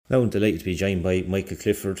Now I'm delighted to be joined by Michael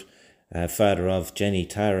Clifford, father of Jenny,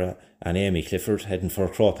 Tara and Amy Clifford, heading for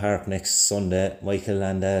Crow Park next Sunday. Michael,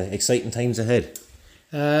 and exciting times ahead.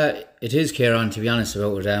 It is, Ciaran, to be honest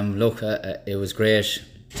about it. It was great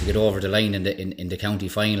to get over the line in the county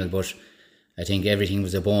final, but I think everything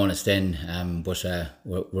was a bonus then. But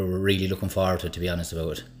we're really looking forward to it, to be honest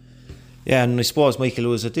about it. Yeah, and I suppose, Michael, it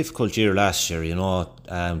was a difficult year last year.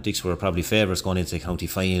 Dicksboro were probably favourites going into the county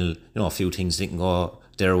final. A few things didn't go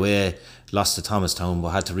their way. Lost to Thomastown, but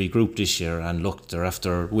had to regroup this year. And look, they're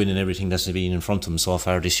after winning everything that's been in front of them so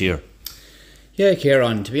far this year. Yeah,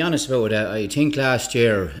 Ciaran, to be honest about it, I think last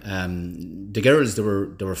year the girls they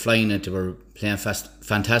were flying it. They were playing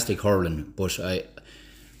fantastic hurling, but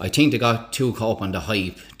I think they got too caught up on the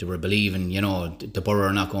hype. They were believing, the Borough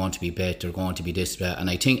are not going to be bet, they're going to be this, that.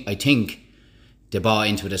 And I think they bought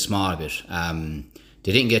into it a small bit.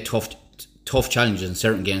 They didn't get tough challenges in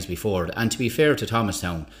certain games before. And to be fair to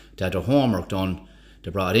Thomastown, they had their homework done.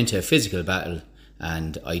 They brought it into a physical battle.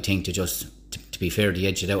 And I think to be fair, they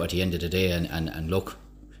edged it out at the end of the day. And look,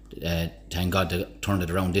 thank God they turned it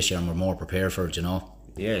around this year and we're more prepared for it,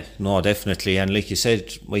 Yeah, no, definitely. And like you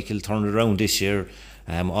said, Michael, turned it around this year.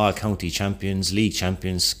 All county champions, league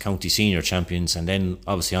champions, county senior champions, and then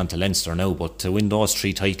obviously on to Leinster now. But to win those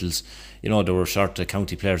 3 titles, they were short of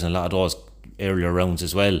county players in a lot of those earlier rounds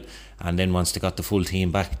as well. And then once they got the full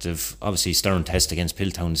team back, they've obviously stern test against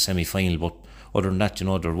Piltown in the semi-final. But other than that,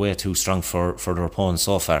 they're way too strong for their opponents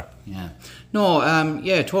so far. Yeah, no,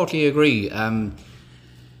 totally agree.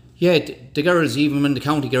 The girls, even when the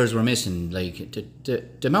county girls were missing, like the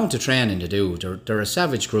amount of training they do, they're a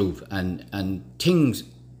savage group, and things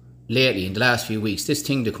lately in the last few weeks, this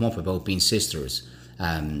thing to come up about being sisters,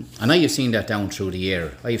 and I have seen that down through the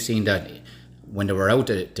year. I have seen that when they were out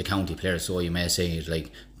the county players, so you may say,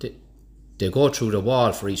 like they go through the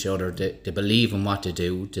wall for each other. They believe in what they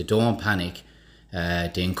do. They don't panic.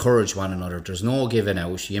 They encourage one another. There's no giving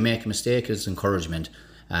out. You make a mistake, it's encouragement.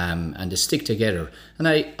 And they stick together. And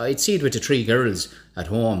I'd see it with the 3 girls at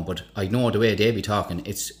home, but I know the way they be talking,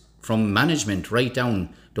 it's from management right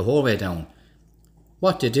down, the whole way down.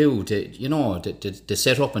 What they do, they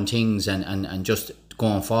set up on things and just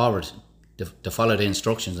going forward, they follow the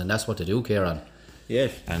instructions, and that's what they do, Ciaran. Yeah,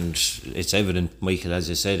 and it's evident, Michael, as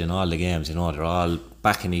you said, in all the games, they're all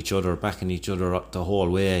backing each other the whole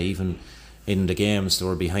way. Even in the games they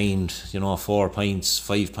were behind 4 points,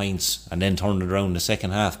 5 points, and then turned it around the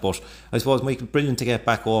second half. But I suppose, Michael, brilliant to get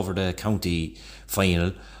back over the county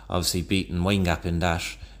final, obviously beating Windgap in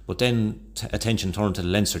that. But then attention turned to the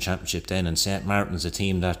Leinster Championship then, and St Martin's, a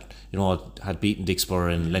team that had beaten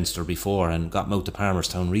Dicksboro in Leinster before and got them out to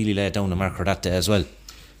Palmerstown, really laid down the marker that day as well.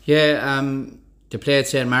 Yeah, they played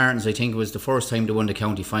St Martin's. I think it was the first time they won the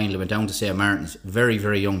county final. They went down to St Martin's, very,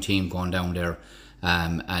 very young team going down there.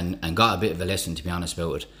 And got a bit of a lesson, to be honest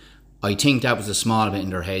about it. I think that was a small bit in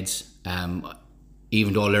their heads,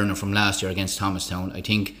 even though learning from last year against Thomastown, I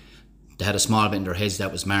think they had a small bit in their heads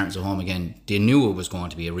that was Martins at home again. They knew it was going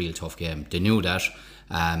to be a real tough game. They knew that,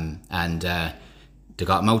 and they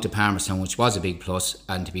got them out to Palmerstown, which was a big plus.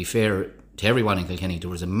 And to be fair to everyone in Kilkenny, there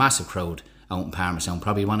was a massive crowd out in Palmerstown,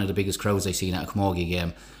 probably one of the biggest crowds I've seen at a Camogie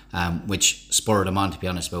game, which spurred them on, to be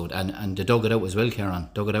honest about it. And they dug it out as well, Ciaran.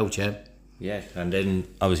 Dug it out, yeah. Yeah, and then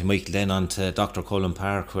obviously Michael then on to Dr. Cullen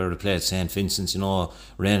Park, where they played St Vincent's,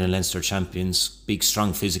 reigning Leinster champions, big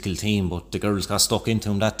strong physical team, but the girls got stuck into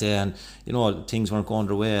them that day, and things weren't going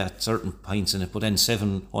their way at certain points in it, but then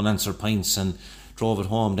 7 unanswered points and drove it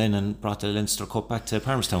home then and brought the Leinster Cup back to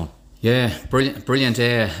Palmerstown. Yeah, brilliant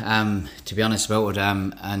day, to be honest about it,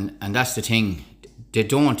 and that's the thing, they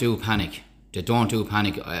don't do panic,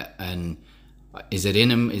 and is it in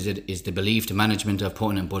them, is the belief, the management of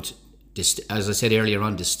putting them, but as I said earlier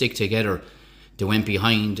on, they stick together. They went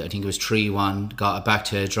behind, I think it was 3-1, got it back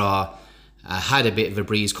to a draw, had a bit of a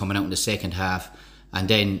breeze coming out in the second half, and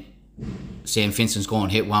then St Vincent's going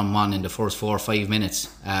hit 1-1 in the first 4 or 5 minutes.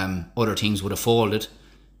 Other teams would have folded.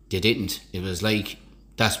 They didn't. It was like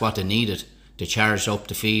that's what they needed. They charged up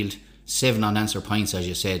the field, 7 unanswered points, as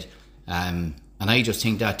you said, and I just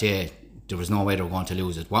think that day there was no way they were going to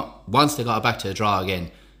lose it. Once they got it back to a draw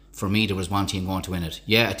again, for me, there was one team going to win it.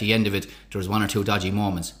 Yeah, at the end of it, there was 1 or 2 dodgy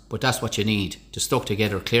moments, but that's what you need. To stuck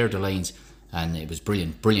together, clear the lines, and it was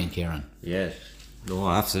brilliant, Ciaran. Yeah, no,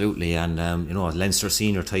 absolutely, and Leinster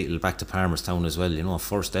senior title back to Palmerstown as well.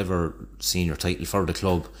 First ever senior title for the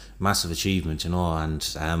club, massive achievement.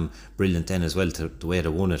 And brilliant then as well to the way they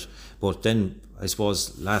won it. But then I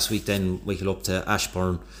suppose last week then we got up to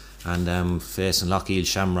Ashbourne. And facing Lockheed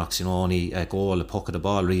Shamrocks, only a goal, a puck of the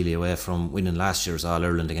ball really away from winning last year's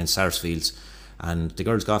All-Ireland against Sarsfields. and the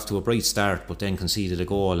girls got off to a bright start, but then conceded a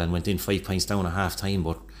goal and went in 5 points down at half time.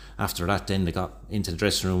 But after that, then they got into the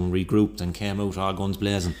dressing room, regrouped, and came out all guns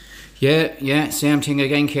blazing. Yeah, same thing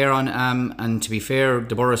again, Ciaran. And to be fair,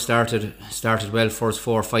 the Borough started well first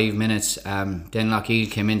 4 or 5 minutes. Then Lockheed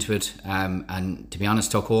came into it, and to be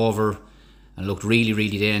honest, took over and looked really,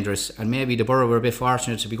 really dangerous. And maybe the Borough were a bit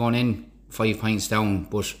fortunate to be going in 5 points down,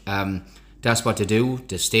 but that's what they do.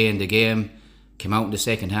 They stay in the game. Came out in the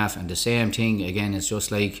second half, and the same thing again. It's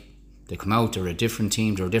just like they come out, they're a different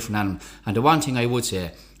team, they're a different animal. And the one thing I would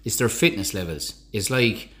say is their fitness levels. It's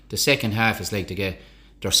like the second half is like they get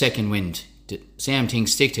their second wind. The same thing,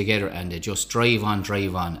 stick together, and they just drive on,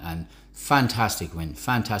 and fantastic win.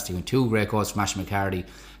 2 great goals from Ash McCarty,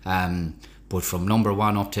 but from number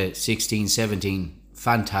 1 up to 16, 17,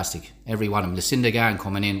 fantastic. Every one of them. Lucinda Garn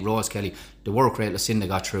coming in, Rose Kelly, the work rate Lucinda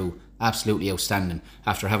got through, absolutely outstanding.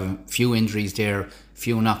 After having a few injuries there,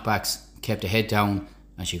 few knockbacks, kept the head down,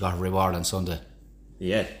 and she got her reward on Sunday.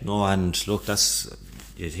 Yeah, no, and look, that's,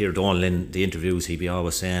 you'd hear Donal in the interviews, he'd be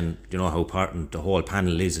always saying, how important the whole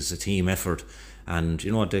panel is. It's a team effort, and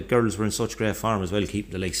the girls were in such great form as well,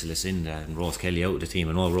 keeping the likes of Lucinda and Rose Kelly out of the team.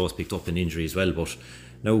 I know Rose picked up an injury as well, but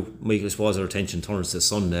now Michael, I suppose our attention turns to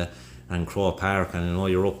Sunday and Crow Park, and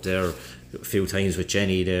you're up there a few times with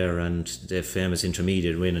Jenny there, and the famous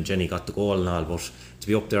intermediate win, and Jenny got the goal and all, but to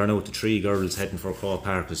be up there now with the 3 girls heading for Crow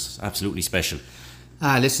Park is absolutely special.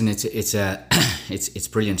 Listen, it's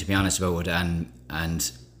brilliant, to be honest about it,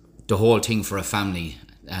 and the whole thing for a family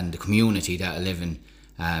and the community that I live in,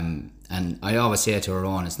 and I always say to her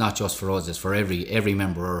own, it's not just for us, it's for every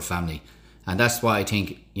member of our family, and that's why I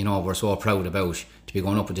think we're so proud about, to be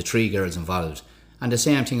going up with the 3 girls involved. And the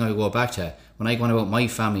same thing I go back to when I go on about my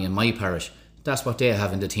family and my parish. That's what they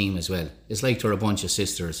have in the team as well. It's like they're a bunch of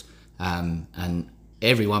sisters, and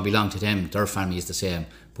everyone belong to them. Their family is the same,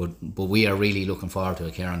 but we are really looking forward to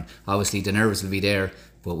it, Ciaran. Obviously the nerves will be there,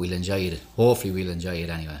 but we'll enjoy it. Hopefully we'll enjoy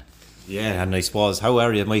it anyway. Yeah, and I suppose, how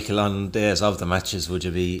are you, Michael, on days of the matches? Would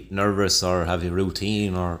you be nervous, or have you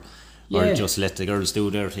routine, or just let the girls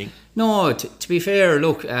do their thing? No, to be fair,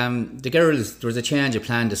 look, the girls, there was a change of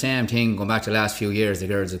plan. The same thing going back to the last few years. The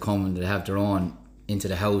girls have come and they have their own into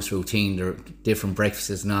the house routine, their different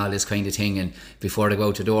breakfasts and all this kind of thing, and before they go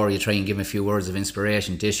out the door you try and give them a few words of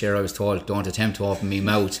inspiration. This year I was told, don't attempt to open me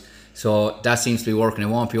mouth, so that seems to be working. It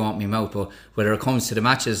won't be opening me mouth, but whether it comes to the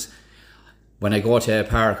matches, when I go to a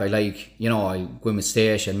park, I like, I go in with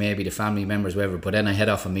station, maybe the family members, whatever, but then I head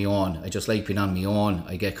off on my own. I just like being on my own.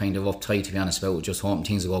 I get kind of uptight, to be honest about it, just hoping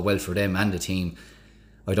things will go well for them and the team.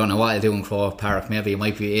 I don't know what I'll do in Crow Park. Maybe I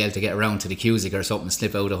might be able to get around to the Cusick or something and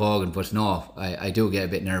slip out of Hogan, but no, I do get a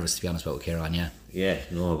bit nervous, to be honest about it, Ciaran, yeah. Yeah,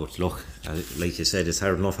 no, but look, like you said, it's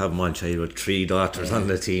hard enough having one child with 3 daughters on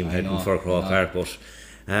the team heading for Crow Park, but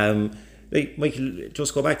like, Michael,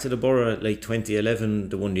 just go back to the Borough, like 2011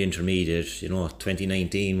 they won the intermediate,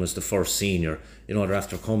 2019 was the first senior, they're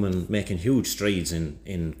after making huge strides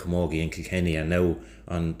in Camogie and Kilkenny, and now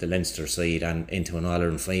on the Leinster side and into an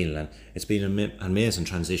All-Ireland final, and it's been an amazing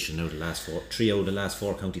transition now, 3 out of the last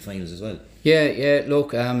 4 county finals as well. Yeah,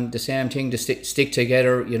 look, the same thing, to stick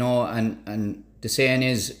together, and the saying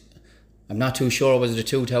is, I'm not too sure, was it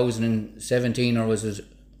 2017 or was it,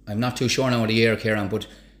 I'm not too sure now of the year, Ciaran, but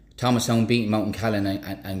Thomastown beating Mountain Callan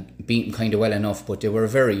and beating kind of well enough, but they were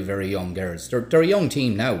very, very young girls. They're a young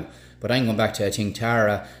team now, but I'm going back to, I think,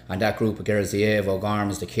 Tara and that group of girls, the Ava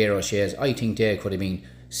O'Gormans, the Ciara O'Shea's, I think they could have been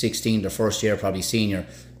 16 their first year, probably senior.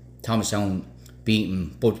 Thomastown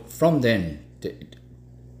beaten, but from then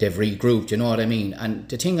they've regrouped, you know what I mean? And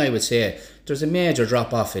the thing I would say, there's a major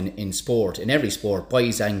drop off in sport, in every sport,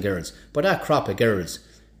 boys and girls, but that crop of girls,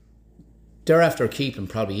 they're after keeping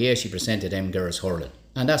probably 80% of them girls hurling.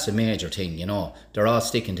 And that's a major thing, they're all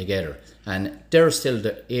sticking together, and they're still,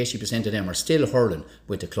 the 80% of them are still hurling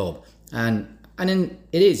with the club, and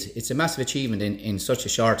it's a massive achievement in such a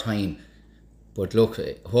short time. But look,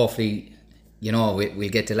 hopefully, we'll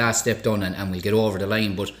get the last step done and we'll get over the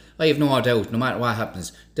line, but I have no doubt, no matter what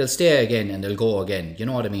happens, they'll stay again and they'll go again, you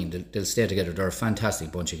know what I mean? They'll stay together. They're a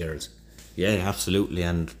fantastic bunch of girls. Yeah, absolutely.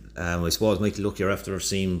 And I suppose, Michael, look, you're after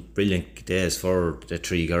seeing brilliant days for the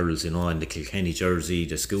 3 girls, in the Kilkenny jersey,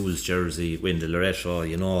 the schools jersey, win the Loretto,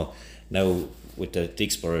 now with the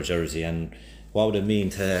Dicksboro jersey. And what would it mean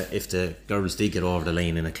if the girls did get over the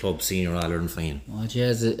line in a club senior All-Ireland final? Well,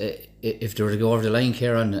 yes, if they were to go over the line,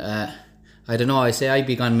 Ciaran, I don't know, I say I'd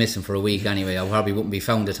be gone missing for a week anyway. I probably wouldn't be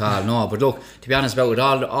found at all, no. But look, to be honest about it,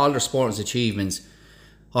 all their sporting achievements,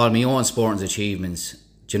 all my own sporting achievements,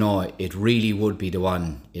 it really would be the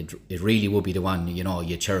one. It really would be the one.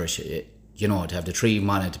 You cherish it. To have the 3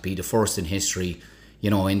 on it, to be the first in history.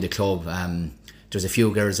 In the club. there's a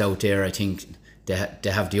few girls out there, I think they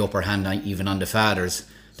have the upper hand even on the fathers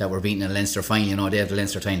that were beaten in Leinster final. You know, they have the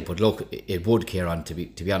Leinster time. But look, it would, Ciaran, to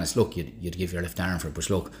be honest, look, you'd give your left arm for it. But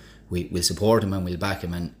look, we'll support him and we'll back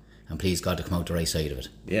him, and please God to come out the right side of it.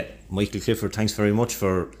 Yeah, Michael Clifford, thanks very much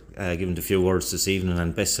for giving the few words this evening,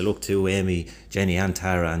 and best of luck to Amy, Jenny and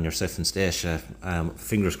Tara and yourself and Stacia.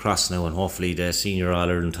 Fingers crossed now, and hopefully the senior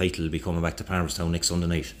All-Ireland title will be coming back to Palmerstown next Sunday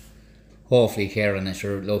night. Hopefully, Ciaran, and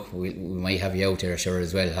sure, look, we might have you out there, sure,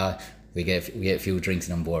 as well, huh? We get a few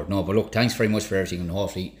drinks on board. No, but look, thanks very much for everything, and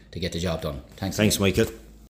hopefully to get the job done. Thanks Michael.